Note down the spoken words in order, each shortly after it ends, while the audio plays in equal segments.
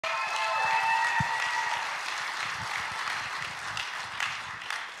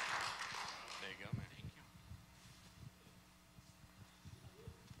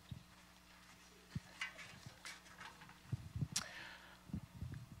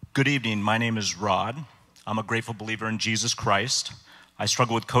Good evening. My name is Rod. I'm a grateful believer in Jesus Christ. I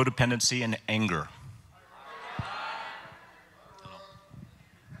struggle with codependency and anger.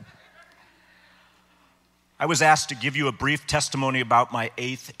 I was asked to give you a brief testimony about my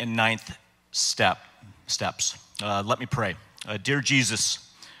 8th and 9th steps. Let me pray. Dear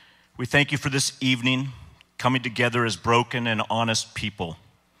Jesus, we thank you for this evening, coming together as broken and honest people.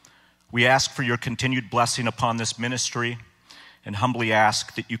 We ask for your continued blessing upon this ministry and humbly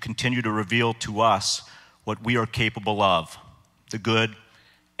ask that you continue to reveal to us what we are capable of, the good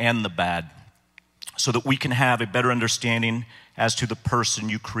and the bad, so that we can have a better understanding as to the person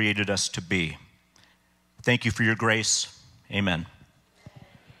you created us to be. Thank you for your grace. Amen.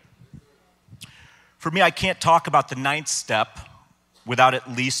 For me, I can't talk about the 9th step without at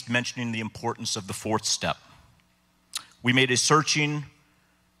least mentioning the importance of the 4th step. We made a searching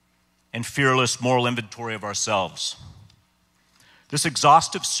and fearless moral inventory of ourselves. This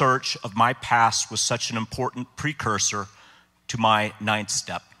exhaustive search of my past was such an important precursor to my 9th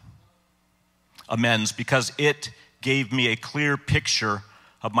step, amends, because it gave me a clear picture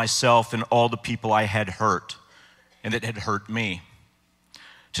of myself and all the people I had hurt and that had hurt me.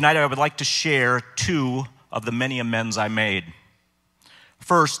 Tonight, I would like to share 2 of the many amends I made.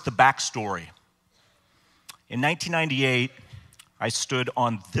 First, the backstory. In 1998, I stood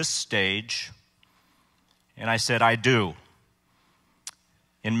on this stage and I said, "I do,"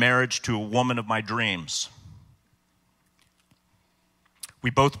 in marriage to a woman of my dreams. We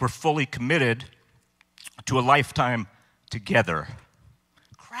both were fully committed to a lifetime together.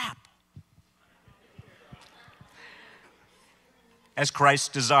 Crap. As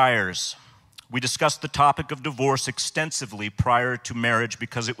Christ desires. We discussed the topic of divorce extensively prior to marriage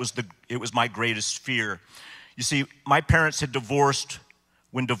because it was my greatest fear. You see, my parents had divorced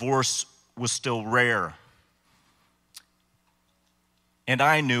when divorce was still rare. And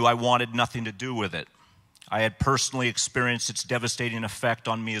I knew I wanted nothing to do with it. I had personally experienced its devastating effect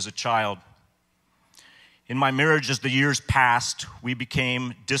on me as a child. In my marriage, as the years passed, we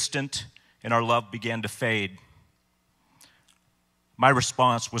became distant and our love began to fade. My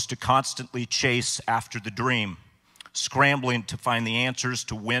response was to constantly chase after the dream, scrambling to find the answers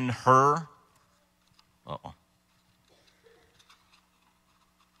to win her.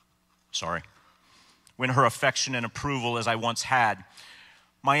 Win her affection and approval as I once had.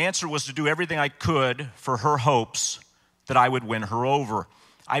 My answer was to do everything I could for her hopes that I would win her over.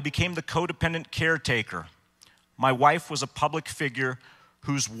 I became the codependent caretaker. My wife was a public figure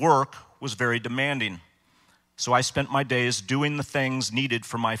whose work was very demanding. So I spent my days doing the things needed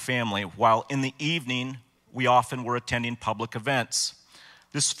for my family, while in the evening, we often were attending public events.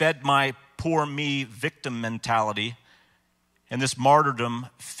 This fed my poor me victim mentality, and this martyrdom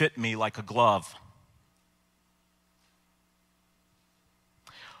fit me like a glove.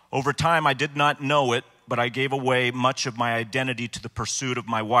 Over time, I did not know it, but I gave away much of my identity to the pursuit of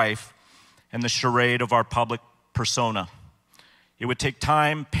my wife and the charade of our public persona. It would take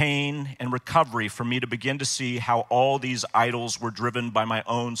time, pain, and recovery for me to begin to see how all these idols were driven by my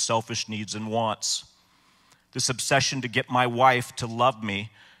own selfish needs and wants. This obsession to get my wife to love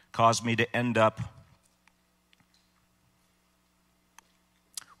me caused me to end up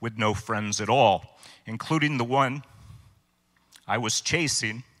with no friends at all, including the one I was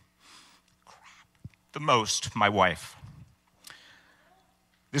chasing the most, my wife.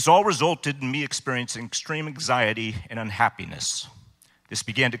 This all resulted in me experiencing extreme anxiety and unhappiness. This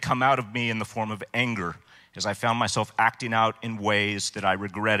began to come out of me in the form of anger as I found myself acting out in ways that I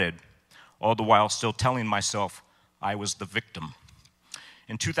regretted, all the while still telling myself I was the victim.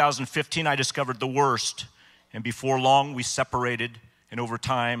 In 2015, I discovered the worst, and before long, we separated, and over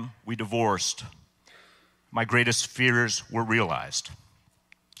time, we divorced. My greatest fears were realized.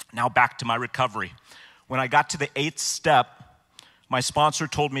 Now back to my recovery. When I got to the 8th step, my sponsor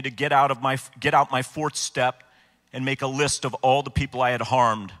told me to get out my 4th step and make a list of all the people I had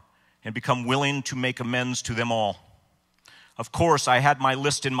harmed and become willing to make amends to them all. Of course, I had my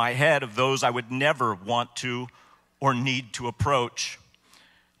list in my head of those I would never want to or need to approach.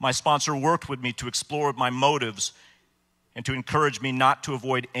 My sponsor worked with me to explore my motives and to encourage me not to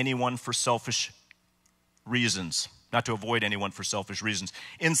avoid anyone for selfish reasons.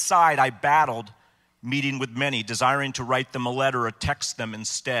 Inside, I battled meeting with many, desiring to write them a letter or text them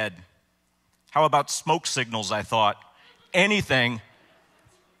instead. How about smoke signals, I thought? Anything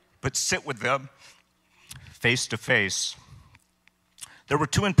but sit with them face to face. There were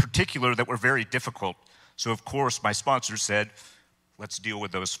 2 in particular that were very difficult. So of course, my sponsor said, let's deal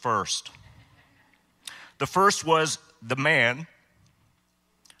with those first. The first was the man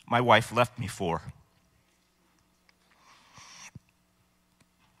my wife left me for.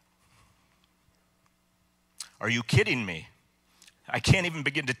 Are you kidding me? I can't even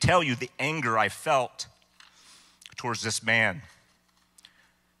begin to tell you the anger I felt towards this man.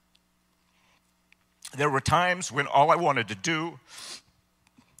 There were times when all I wanted to do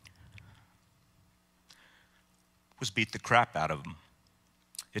was beat the crap out of him.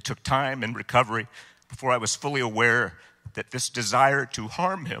 It took time and recovery before I was fully aware that this desire to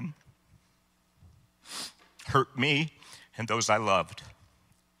harm him hurt me and those I loved.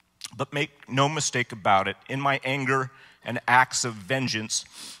 But make no mistake about it, in my anger and acts of vengeance,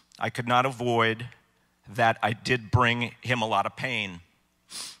 I could not avoid that I did bring him a lot of pain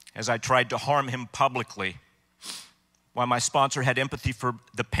as I tried to harm him publicly. While my sponsor had empathy for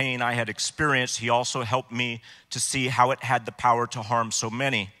the pain I had experienced, he also helped me to see how it had the power to harm so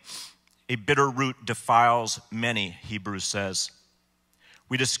many. A bitter root defiles many, Hebrews says.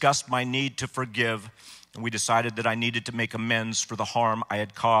 We discussed my need to forgive, and we decided that I needed to make amends for the harm I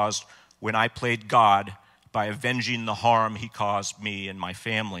had caused when I played God by avenging the harm he caused me and my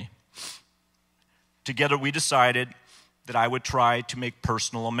family. Together we decided that I would try to make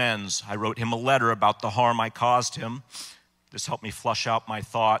personal amends. I wrote him a letter about the harm I caused him. This helped me flush out my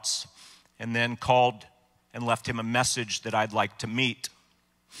thoughts, and then called and left him a message that I'd like to meet.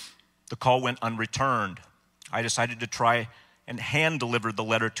 The call went unreturned. I decided to try and hand-deliver the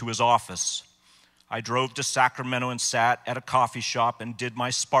letter to his office. I drove to Sacramento and sat at a coffee shop and did my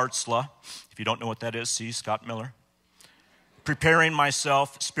Spartzla. If you don't know what that is, see Scott Miller. Preparing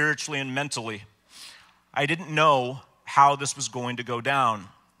myself spiritually and mentally. I didn't know how this was going to go down,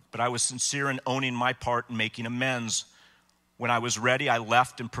 but I was sincere in owning my part in making amends. When I was ready, I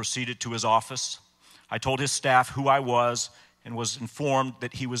left and proceeded to his office. I told his staff who I was and was informed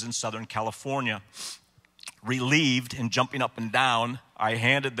that he was in Southern California. Relieved and jumping up and down, I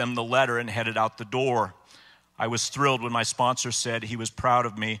handed them the letter and headed out the door. I was thrilled when my sponsor said he was proud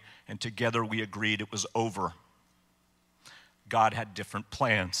of me, and together we agreed it was over. God had different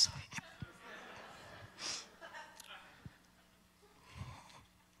plans.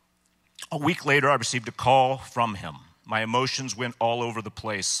 A week later, I received a call from him. My emotions went all over the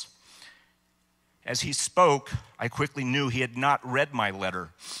place. As he spoke, I quickly knew he had not read my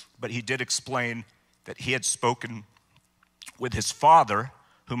letter, but he did explain that he had spoken with his father,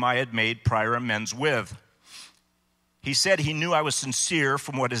 whom I had made prior amends with. He said he knew I was sincere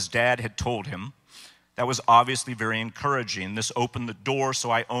from what his dad had told him. That was obviously very encouraging. This opened the door,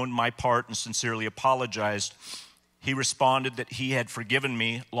 so I owned my part and sincerely apologized. He responded that he had forgiven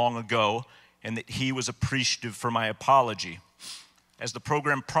me long ago and that he was appreciative for my apology. As the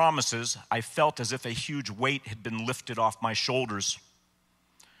program promises, I felt as if a huge weight had been lifted off my shoulders.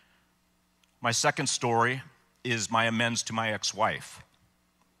 My second story is my amends to my ex-wife.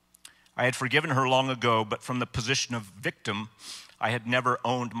 I had forgiven her long ago, but from the position of victim, I had never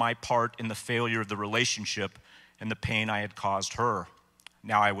owned my part in the failure of the relationship and the pain I had caused her.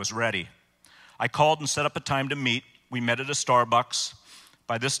 Now I was ready. I called and set up a time to meet. We met at a Starbucks.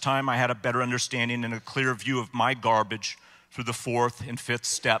 By this time, I had a better understanding and a clear view of my garbage through the fourth and fifth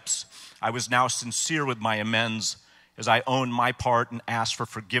steps. I was now sincere with my amends as I owned my part and asked for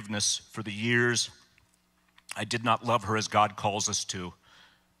forgiveness for the years I did not love her as God calls us to,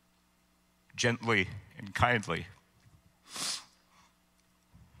 gently and kindly.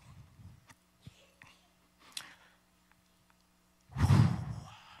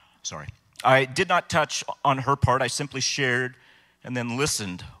 Sorry. I did not touch on her part. I simply shared and then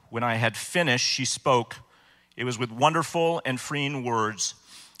listened. When I had finished, she spoke. It was with wonderful and freeing words.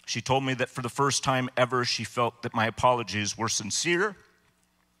 She told me that for the first time ever, she felt that my apologies were sincere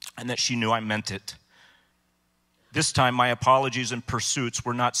and that she knew I meant it. This time, my apologies and pursuits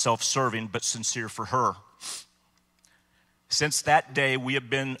were not self-serving, but sincere for her. Since that day, we have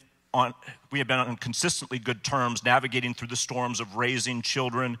been on consistently good terms, navigating through the storms of raising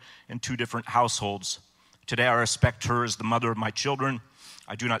children in two different households. Today, I respect her as the mother of my children.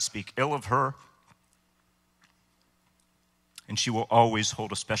 I do not speak ill of her, and she will always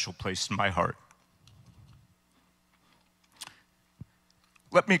hold a special place in my heart.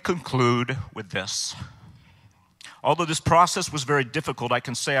 Let me conclude with this. Although this process was very difficult, I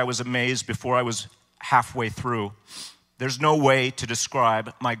can say I was amazed before I was halfway through. There's no way to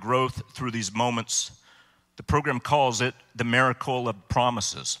describe my growth through these moments. The program calls it the miracle of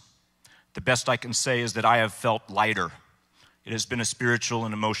promises. The best I can say is that I have felt lighter. It has been a spiritual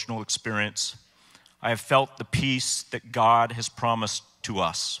and emotional experience. I have felt the peace that God has promised to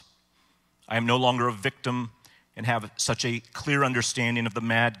us. I am no longer a victim and have such a clear understanding of the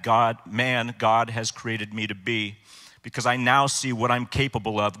man God has created me to be, because I now see what I'm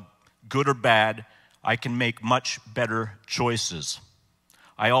capable of, good or bad. I can make much better choices.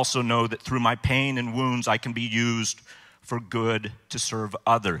 I also know that through my pain and wounds, I can be used for good to serve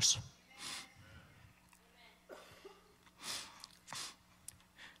others.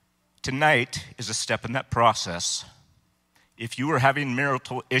 Tonight is a step in that process. If you are having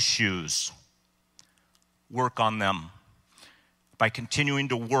marital issues, work on them by continuing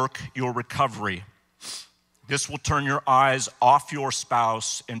to work your recovery. This will turn your eyes off your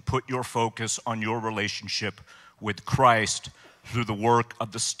spouse and put your focus on your relationship with Christ through the work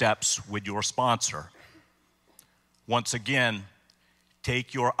of the steps with your sponsor. Once again,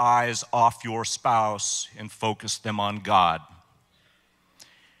 take your eyes off your spouse and focus them on God.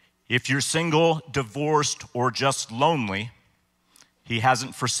 If you're single, divorced, or just lonely, He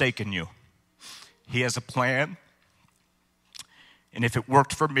hasn't forsaken you. He has a plan, and if it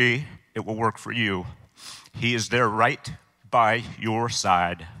worked for me, it will work for you. He is there right by your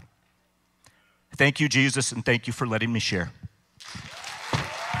side. Thank you, Jesus, and thank you for letting me share.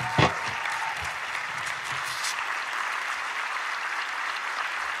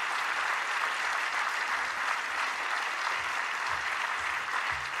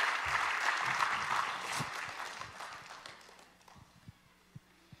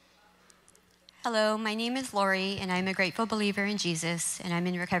 Hello, my name is Lori, and I'm a grateful believer in Jesus, and I'm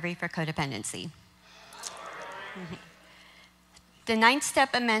in recovery for codependency. The 9-step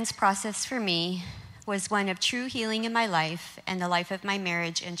amends process for me was one of true healing in my life and the life of my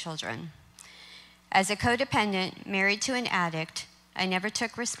marriage and children. As a codependent married to an addict, I never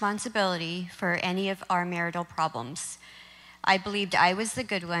took responsibility for any of our marital problems. I believed I was the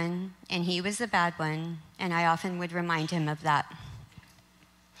good one and he was the bad one, and I often would remind him of that.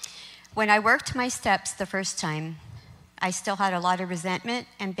 When I worked my steps the first time, I still had a lot of resentment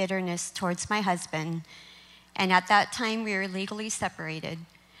and bitterness towards my husband, and at that time we were legally separated.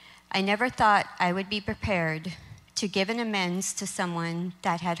 I never thought I would be prepared to give an amends to someone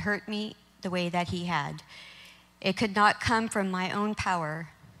that had hurt me the way that he had. It could not come from my own power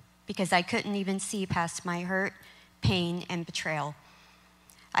because I couldn't even see past my hurt, pain, and betrayal.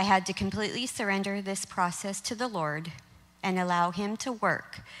 I had to completely surrender this process to the Lord and allow Him to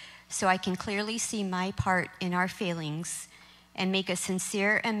work so I can clearly see my part in our feelings and make a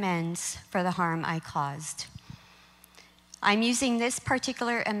sincere amends for the harm I caused. I'm using this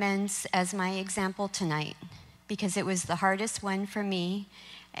particular amends as my example tonight because it was the hardest one for me,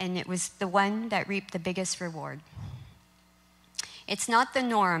 and it was the one that reaped the biggest reward. It's not the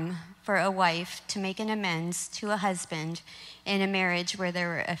norm for a wife to make an amends to a husband in a marriage where there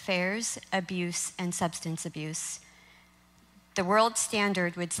were affairs, abuse, and substance abuse. The world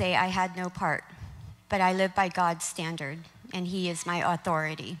standard would say I had no part, but I live by God's standard, and He is my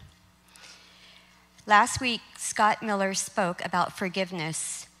authority. Last week, Scott Miller spoke about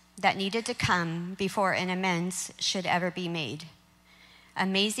forgiveness that needed to come before an amends should ever be made.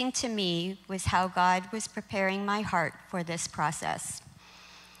 Amazing to me was how God was preparing my heart for this process.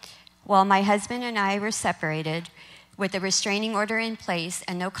 While my husband and I were separated, with a restraining order in place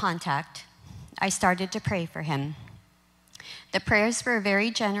and no contact, I started to pray for him. The prayers were very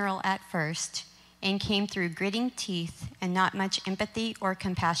general at first and came through gritting teeth and not much empathy or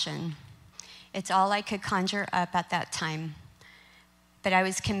compassion. It's all I could conjure up at that time. But I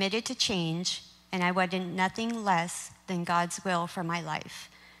was committed to change, and I wanted nothing less than God's will for my life.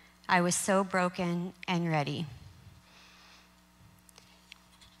 I was so broken and ready.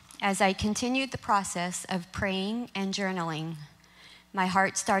 As I continued the process of praying and journaling, my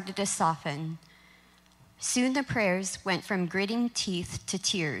heart started to soften. Soon the prayers went from gritting teeth to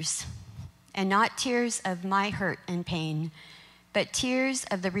tears, and not tears of my hurt and pain, but tears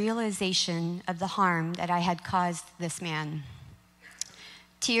of the realization of the harm that I had caused this man.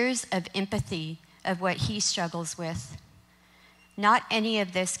 Tears of empathy of what he struggles with. Not any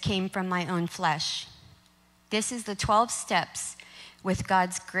of this came from my own flesh. This is the 12 steps with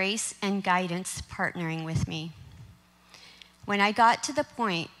God's grace and guidance partnering with me. When I got to the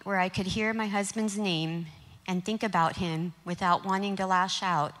point where I could hear my husband's name and think about him without wanting to lash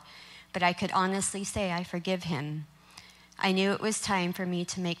out, but I could honestly say I forgive him, I knew it was time for me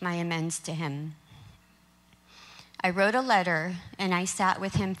to make my amends to him. I wrote a letter, and I sat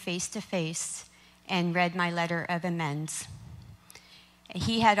with him face to face and read my letter of amends.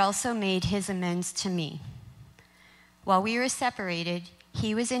 He had also made his amends to me. While we were separated,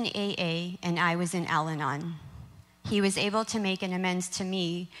 he was in AA and I was in Al-Anon. He was able to make an amends to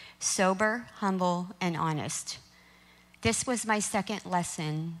me, sober, humble, and honest. This was my second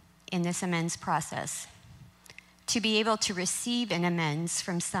lesson in this amends process. To be able to receive an amends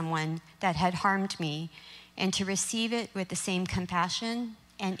from someone that had harmed me, and to receive it with the same compassion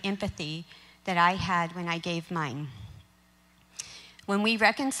and empathy that I had when I gave mine. When we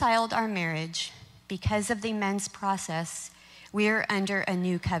reconciled our marriage, because of the amends process, we are under a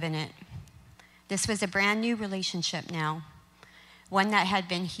new covenant. This was a brand new relationship now, one that had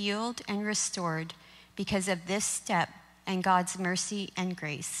been healed and restored because of this step and God's mercy and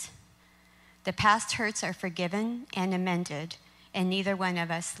grace. The past hurts are forgiven and amended, and neither one of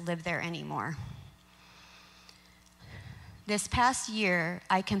us live there anymore. This past year,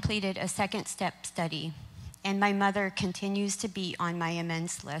 I completed a second step study, and my mother continues to be on my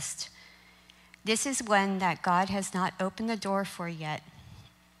amends list. This is one that God has not opened the door for yet,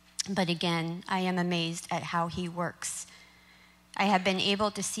 but again, I am amazed at how he works. I have been able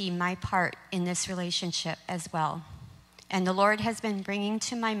to see my part in this relationship as well, and the Lord has been bringing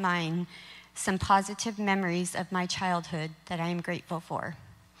to my mind some positive memories of my childhood that I am grateful for.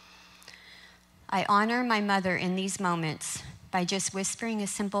 I honor my mother in these moments by just whispering a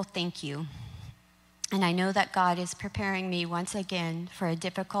simple thank you. And I know that God is preparing me once again for a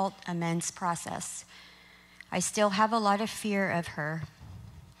difficult amends process. I still have a lot of fear of her.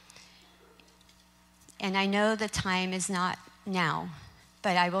 And I know the time is not now,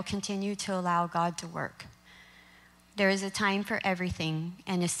 but I will continue to allow God to work. There is a time for everything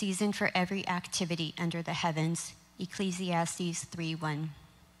and a season for every activity under the heavens. Ecclesiastes 3:1.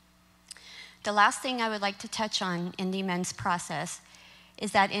 The last thing I would like to touch on in the amends process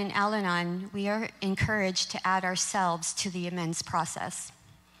is that in Al-Anon, we are encouraged to add ourselves to the amends process.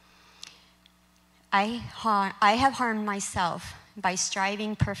 I have harmed myself by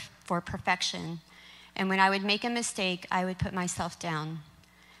striving for perfection, and when I would make a mistake, I would put myself down.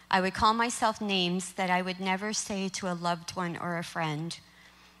 I would call myself names that I would never say to a loved one or a friend.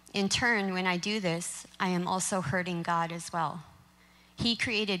 In turn, when I do this, I am also hurting God as well. He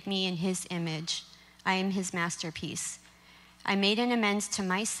created me in his image. I am his masterpiece. I made an amends to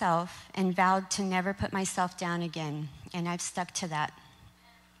myself and vowed to never put myself down again, and I've stuck to that.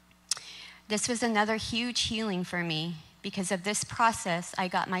 This was another huge healing for me. Because of this process, I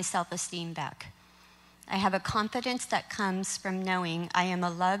got my self-esteem back. I have a confidence that comes from knowing I am a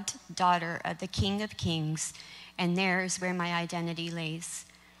loved daughter of the King of Kings, and there's where my identity lays.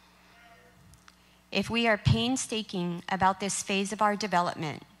 If we are painstaking about this phase of our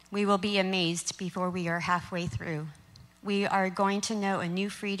development, we will be amazed before we are halfway through. We are going to know a new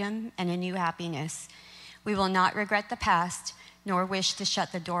freedom and a new happiness. We will not regret the past, nor wish to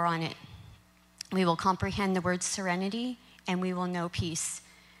shut the door on it. We will comprehend the word serenity, and we will know peace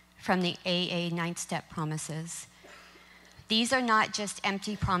from the AA 9-step promises. These are not just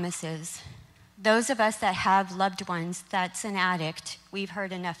empty promises. Those of us that have loved ones that's an addict, we've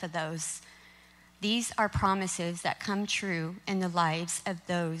heard enough of those. These are promises that come true in the lives of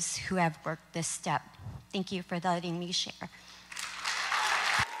those who have worked this step. Thank you for letting me share.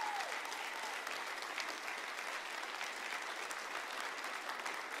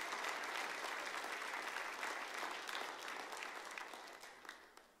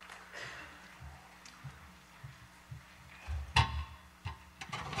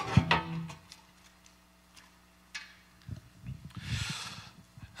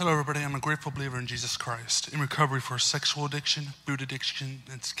 Hello, everybody. I'm a grateful believer in Jesus Christ, in recovery for sexual addiction, food addiction,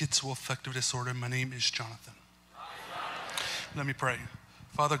 and schizoaffective disorder. My name is Jonathan. Let me pray.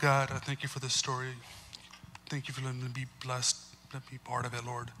 Father God, I thank you for this story. Thank you for letting me be blessed, let me be part of it,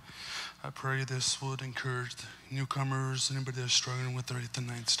 Lord. I pray this would encourage newcomers, anybody that's struggling with their 8th and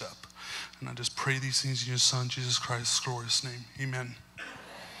 9th step. And I just pray these things in your Son, Jesus Christ's glorious name. Amen.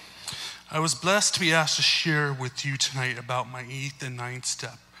 I was blessed to be asked to share with you tonight about my 8th and 9th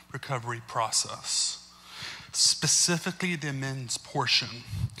step recovery process, specifically the amends portion.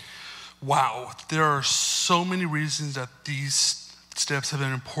 Wow, there are so many reasons that these steps have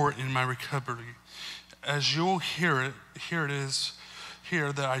been important in my recovery. As you'll hear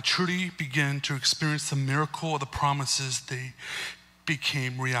that I truly began to experience the miracle of the promises. They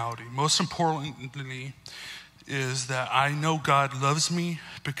became reality. Most importantly is that I know God loves me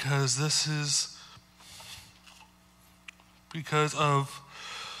because of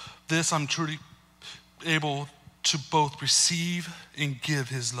this, I'm truly able to both receive and give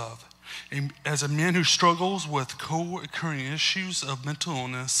his love. And as a man who struggles with co-occurring issues of mental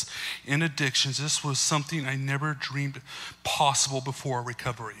illness and addictions, this was something I never dreamed possible before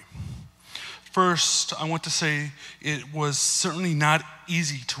recovery. First, I want to say it was certainly not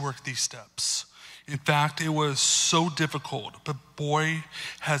easy to work these steps. In fact, it was so difficult, but boy,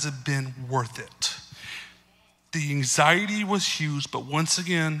 has it been worth it. The anxiety was huge, but once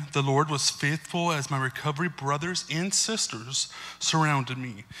again, the Lord was faithful as my recovery brothers and sisters surrounded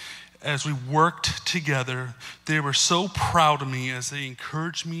me. As we worked together, they were so proud of me as they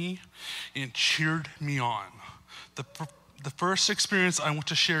encouraged me and cheered me on. the first experience I want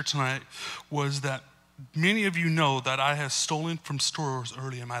to share tonight was that many of you know that I have stolen from stores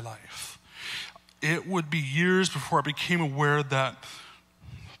early in my life. It would be years before I became aware that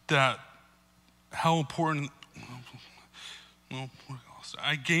how important.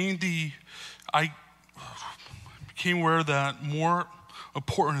 I became aware that more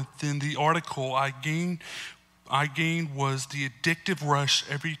important than the article I gained was the addictive rush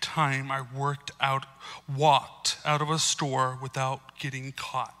every time I walked out of a store without getting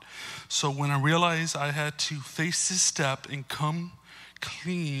caught. So when I realized I had to face this step and come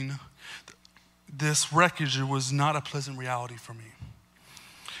clean, this wreckage was not a pleasant reality for me.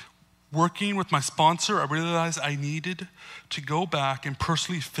 Working with my sponsor, I realized I needed to go back and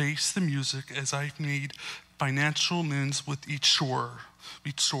personally face the music as I made financial amends with each store.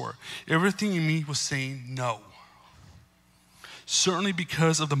 Everything in me was saying no. Certainly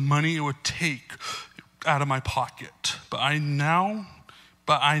because of the money it would take out of my pocket. But I now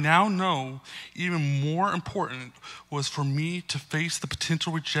know even more important was for me to face the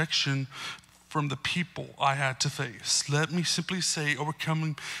potential rejection from the people I had to face. Let me simply say,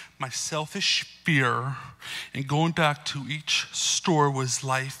 overcoming my selfish fear and going back to each store was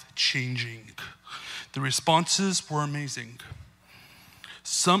life-changing. The responses were amazing.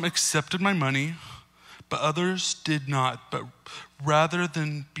 Some accepted my money, but others did not. But rather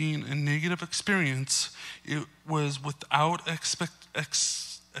than being a negative experience, it was without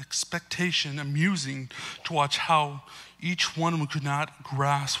expectation amusing to watch how each one of them could not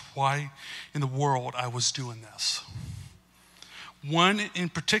grasp why in the world I was doing this. One in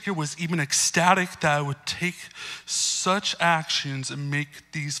particular was even ecstatic that I would take such actions and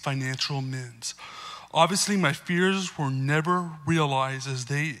make these financial amends. Obviously, my fears were never realized as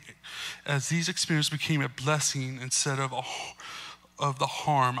these experiences became a blessing instead of the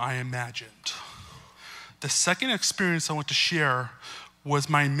harm I imagined. The second experience I want to share was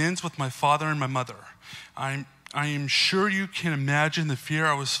my amends with my father and my mother. I am sure you can imagine the fear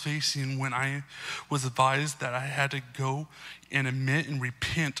I was facing when I was advised that I had to go and admit and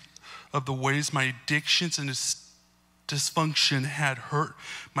repent of the ways my addictions and dysfunction had hurt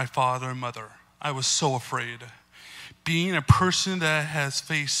my father and mother. I was so afraid. Being a person that has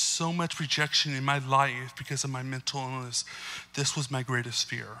faced so much rejection in my life because of my mental illness, this was my greatest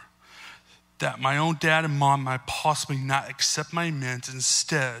fear. That my own dad and mom might possibly not accept my amends,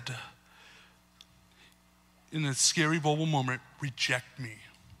 instead, in a scary, vulnerable moment, reject me.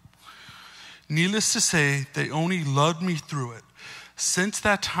 Needless to say, they only loved me through it. Since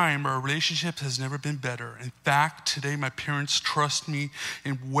that time, our relationship has never been better. In fact, today my parents trust me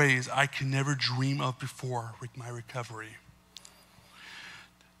in ways I could never dream of before my recovery.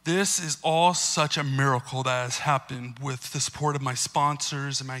 This is all such a miracle that has happened with the support of my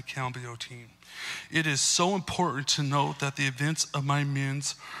sponsors and my accountability team. It is so important to note that the events of my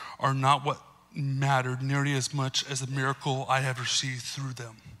amends are not what mattered nearly as much as the miracle I have received through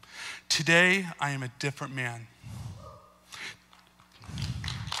them. Today, I am a different man.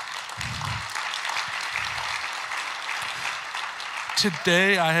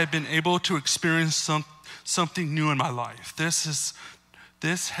 Today, I have been able to experience something new in my life. This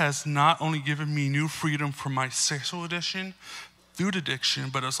has not only given me new freedom from my sexual addiction, food addiction,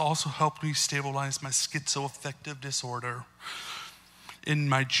 but it's also helped me stabilize my schizoaffective disorder and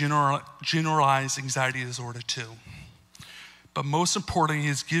my generalized anxiety disorder too. But most importantly, he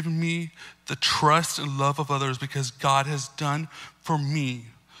has given me the trust and love of others because God has done for me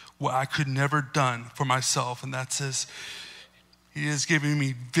what I could never done for myself, and that says he is giving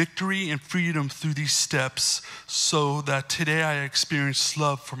me victory and freedom through these steps so that today I experience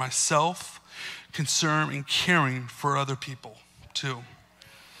love for myself, concern, and caring for other people too.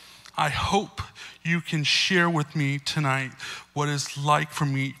 I hope you can share with me tonight what it's like for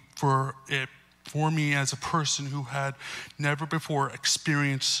me as a person who had never before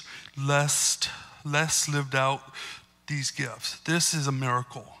experienced less lived out these gifts. This is a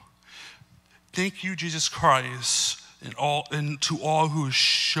miracle. Thank you, Jesus Christ, and to all who have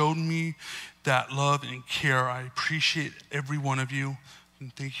shown me that love and care. I appreciate every one of you,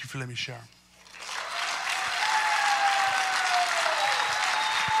 and thank you for letting me share.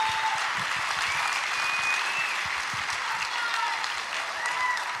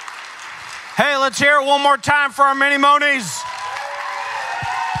 Hey, let's hear it one more time for our MiniMonies.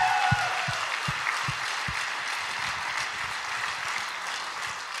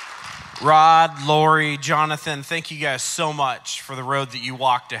 Rod, Lori, Jonathan, thank you guys so much for the road that you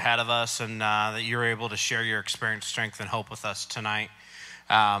walked ahead of us and that you're able to share your experience, strength, and hope with us tonight.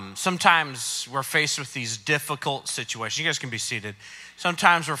 Sometimes we're faced with these difficult situations. You guys can be seated.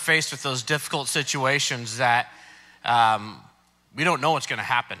 Sometimes we're faced with those difficult situations that we don't know what's going to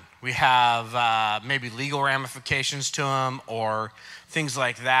happen. We have maybe legal ramifications to them or things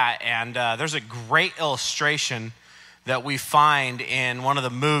like that. And there's a great illustration that we find in one of the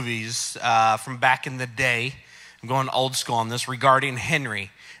movies from back in the day. I'm going old school on this, regarding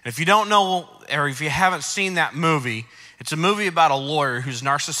Henry. And if you don't know, or if you haven't seen that movie, it's a movie about a lawyer who's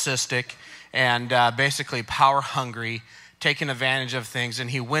narcissistic and basically power hungry, taking advantage of things, and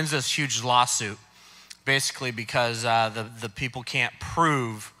he wins this huge lawsuit, basically because the people can't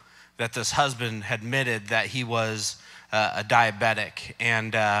prove that this husband admitted that he was a diabetic.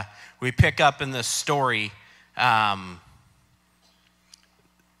 And we pick up in this story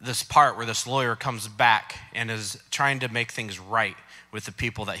this part where this lawyer comes back and is trying to make things right with the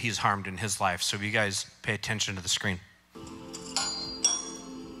people that he's harmed in his life. So you guys pay attention to the screen.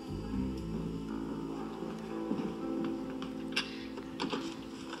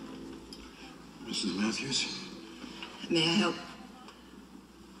 Mrs. Matthews? May I help?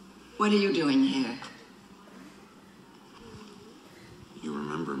 What are you doing here? You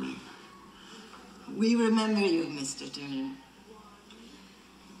remember me? We remember you, Mr. Turner.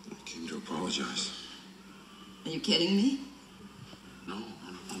 I came to apologize. Are you kidding me? No,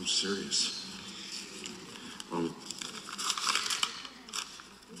 I'm serious.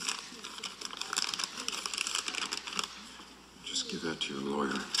 Just give that to your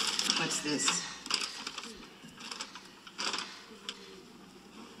lawyer. What's this?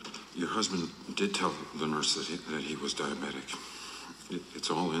 Your husband did tell the nurse that he was diabetic. It's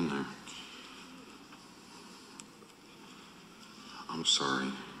all in there. I'm sorry.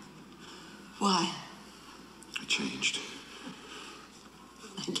 Why? I changed.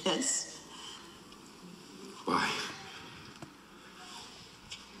 I guess. Bye.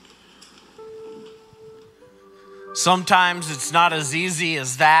 Sometimes it's not as easy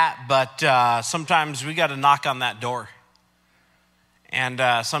as that, but sometimes we got to knock on that door.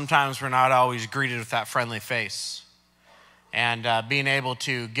 And sometimes we're not always greeted with that friendly face. And being able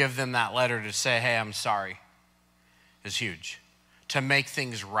to give them that letter to say, hey, I'm sorry, is huge. To make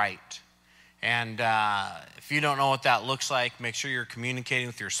things right. And if you don't know what that looks like, make sure you're communicating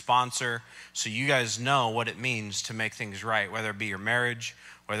with your sponsor so you guys know what it means to make things right, whether it be your marriage,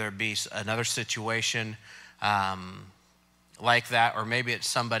 whether it be another situation like that, or maybe it's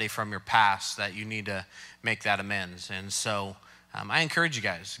somebody from your past that you need to make that amends. And so I encourage you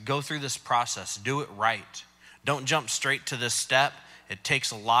guys, go through this process, do it right. Don't jump straight to this step. It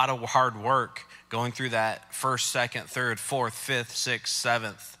takes a lot of hard work going through that first, second, third, fourth, fifth, sixth,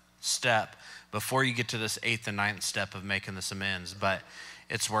 seventh step before you get to this 8th and 9th step of making this amends. But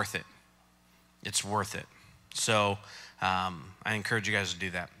it's worth it. It's worth it. So I encourage you guys to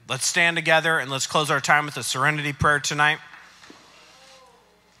do that. Let's stand together and let's close our time with a serenity prayer tonight.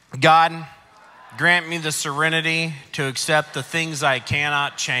 God, grant me the serenity to accept the things I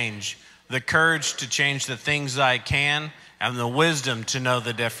cannot change, the courage to change the things I can, and the wisdom to know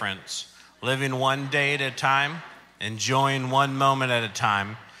the difference. Living one day at a time, enjoying one moment at a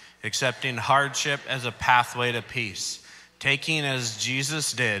time, accepting hardship as a pathway to peace, taking as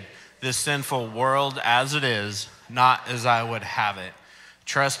Jesus did this sinful world as it is, not as I would have it,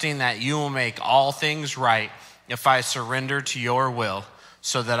 trusting that you will make all things right if I surrender to your will,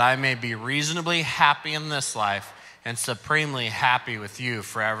 so that I may be reasonably happy in this life and supremely happy with you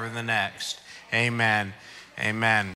forever in the next. Amen. Amen.